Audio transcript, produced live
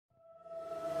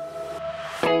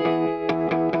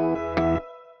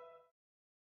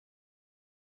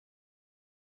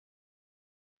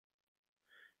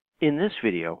In this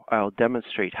video, I'll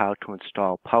demonstrate how to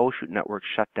install PowerChute Network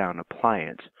Shutdown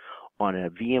Appliance on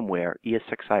a VMware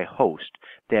ESXi host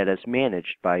that is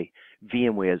managed by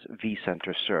VMware's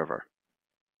vCenter server.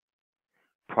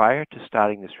 Prior to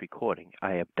starting this recording,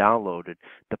 I have downloaded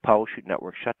the PowerChute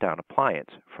Network Shutdown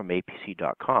Appliance from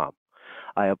apc.com.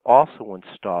 I have also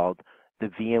installed the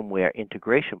VMware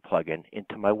integration plugin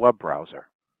into my web browser.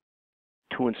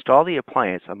 To install the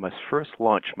appliance, I must first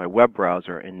launch my web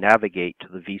browser and navigate to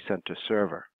the vCenter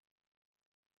server.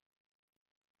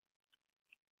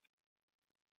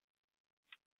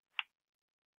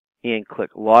 And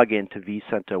click Login to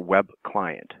vCenter Web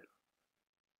Client.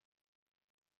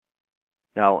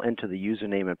 Now I'll enter the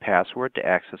username and password to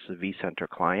access the vCenter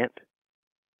client.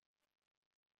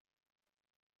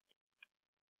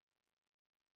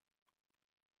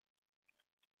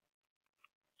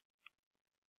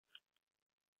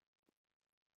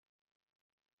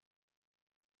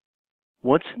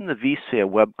 Once in the vSphere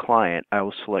web client, I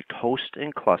will select Host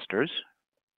and Clusters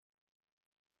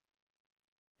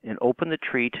and open the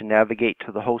tree to navigate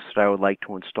to the host that I would like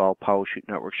to install PowerChute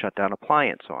Network Shutdown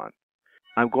Appliance on.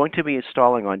 I'm going to be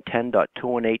installing on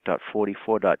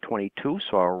 10.218.44.22,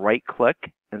 so I'll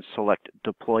right-click and select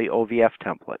Deploy OVF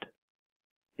Template.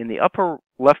 In the upper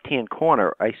left-hand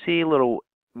corner, I see a little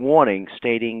warning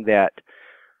stating that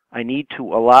I need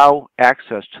to allow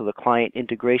access to the client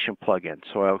integration plugin,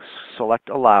 so I'll select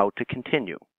Allow to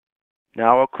continue.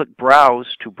 Now I'll click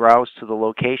Browse to the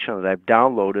location that I've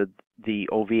downloaded the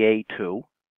OVA to,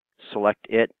 select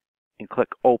it, and click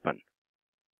Open.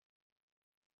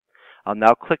 I'll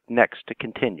now click Next to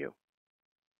continue.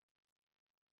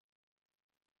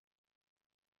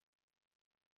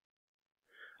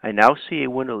 I now see a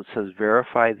window that says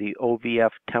Verify the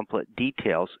OVF Template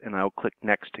Details, and I'll click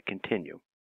Next to continue.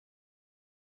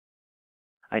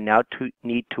 I now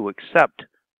need to accept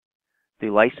the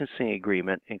licensing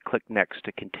agreement and click Next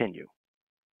to continue.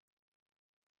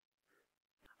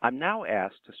 I'm now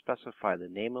asked to specify the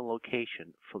name and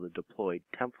location for the deployed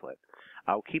template.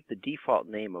 I'll keep the default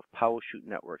name of PowerChute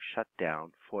Network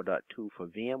Shutdown 4.2 for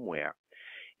VMware.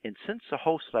 And since the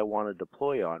host that I want to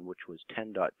deploy on, which was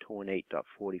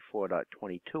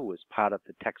 10.218.44.22, is part of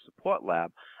the Tech Support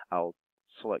Lab, I'll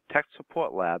select Tech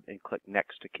Support Lab and click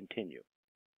Next to continue.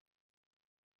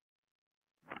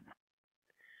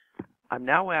 I'm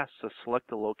now asked to select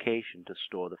the location to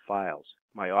store the files.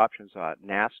 My options are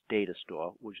NAS Data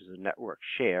Store, which is a network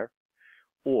share,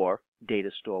 or Data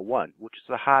Store 1, which is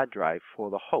a hard drive for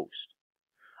the host.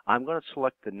 I'm going to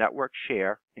select the network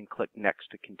share and click Next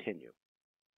to continue.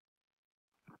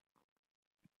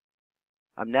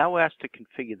 I'm now asked to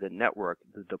configure the network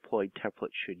the deployed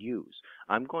template should use.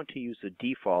 I'm going to use the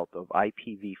default of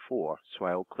IPv4, so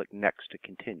I will click Next to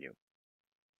continue.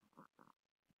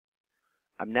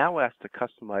 I'm now asked to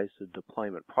customize the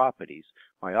deployment properties.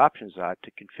 My options are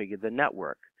to configure the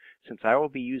network. Since I will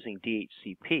be using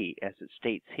DHCP, as it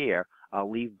states here, I'll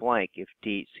leave blank if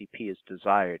DHCP is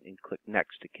desired and click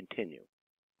Next to continue.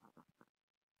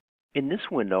 In this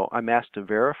window, I'm asked to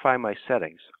verify my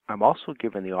settings. I'm also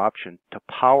given the option to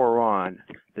power on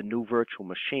the new virtual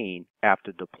machine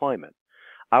after deployment.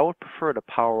 I would prefer to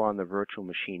power on the virtual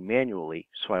machine manually,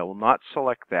 so I will not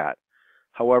select that.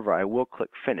 However, I will click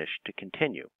Finish to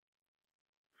continue.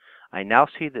 I now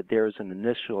see that there is an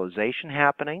initialization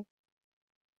happening,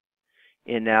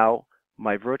 and now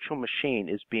my virtual machine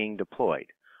is being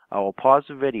deployed. I will pause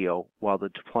the video while the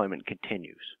deployment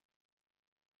continues.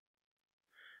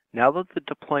 Now that the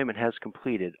deployment has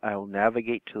completed, I will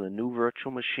navigate to the new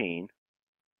virtual machine,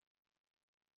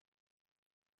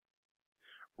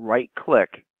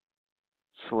 right-click,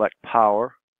 select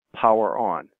Power, Power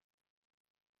On.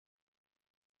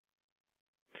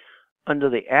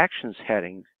 Under the Actions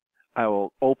heading, I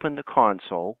will open the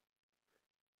console,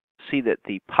 see that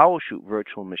the PowerChute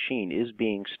virtual machine is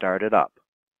being started up.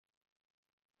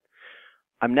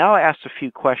 I'm now asked a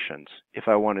few questions. If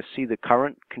I want to see the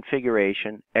current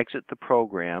configuration, exit the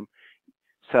program,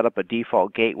 set up a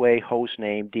default gateway,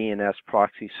 hostname, DNS,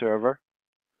 proxy server.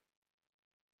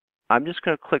 I'm just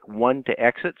going to click 1 to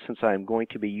exit since I'm going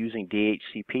to be using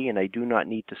DHCP and I do not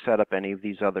need to set up any of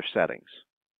these other settings.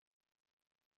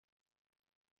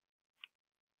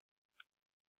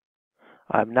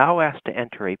 I'm now asked to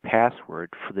enter a password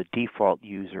for the default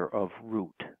user of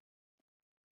root.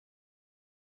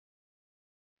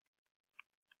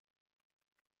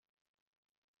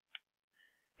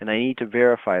 And I need to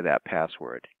verify that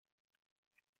password.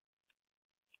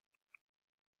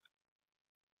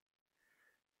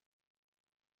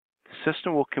 The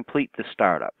system will complete the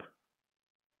startup.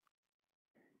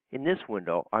 In this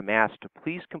window, I'm asked to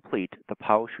please complete the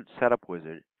PowerChute Setup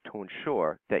Wizard to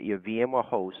ensure that your VMware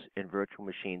hosts and virtual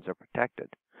machines are protected.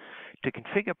 To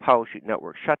configure PowerChute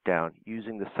Network Shutdown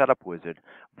using the Setup Wizard,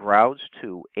 browse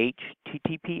to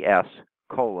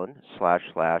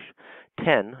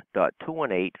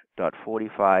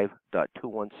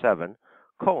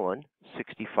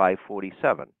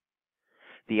https://10.218.45.217:6547.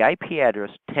 The IP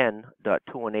address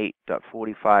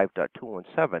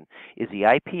 10.218.45.217 is the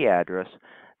IP address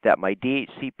that my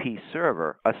DHCP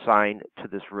server assigned to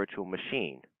this virtual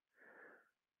machine.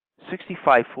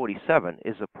 6547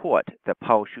 is a port that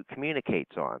PowerChute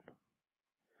communicates on.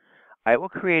 I will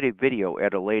create a video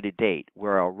at a later date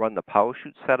where I'll run the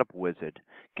PowerChute Setup Wizard,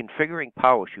 configuring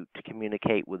PowerChute to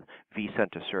communicate with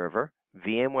vCenter server,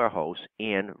 VMware hosts,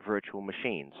 and virtual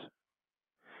machines.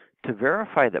 To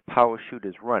verify that PowerChute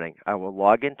is running, I will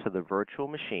log into the virtual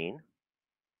machine.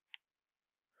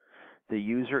 The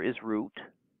user is root.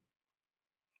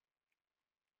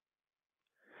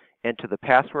 Enter the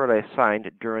password I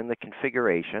assigned during the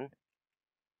configuration.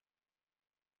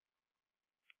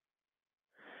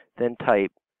 Then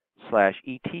type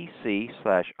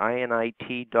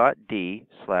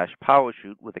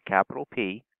 /etc/init.d/PowerChute with a capital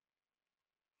P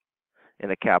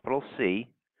and a capital C,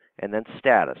 and then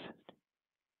status.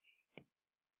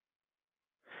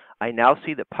 I now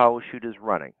see that PowerChute is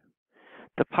running.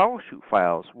 The PowerChute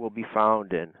files will be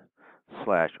found in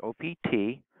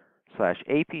 /opt/apc,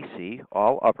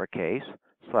 all uppercase,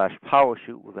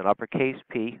 /PowerChute with an uppercase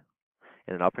P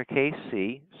and an uppercase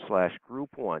C,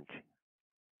 /group1.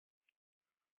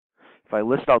 If I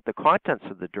list out the contents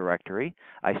of the directory,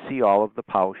 I see all of the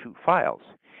PowerChute files.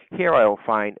 Here I will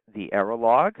find the error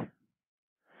log,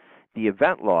 the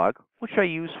event log, which are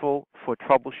useful for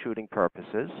troubleshooting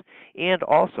purposes, and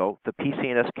also the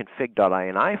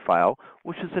pcnsconfig.ini file,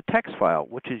 which is a text file,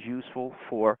 which is useful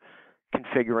for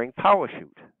configuring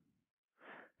PowerChute.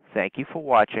 Thank you for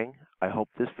watching. I hope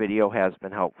this video has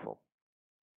been helpful.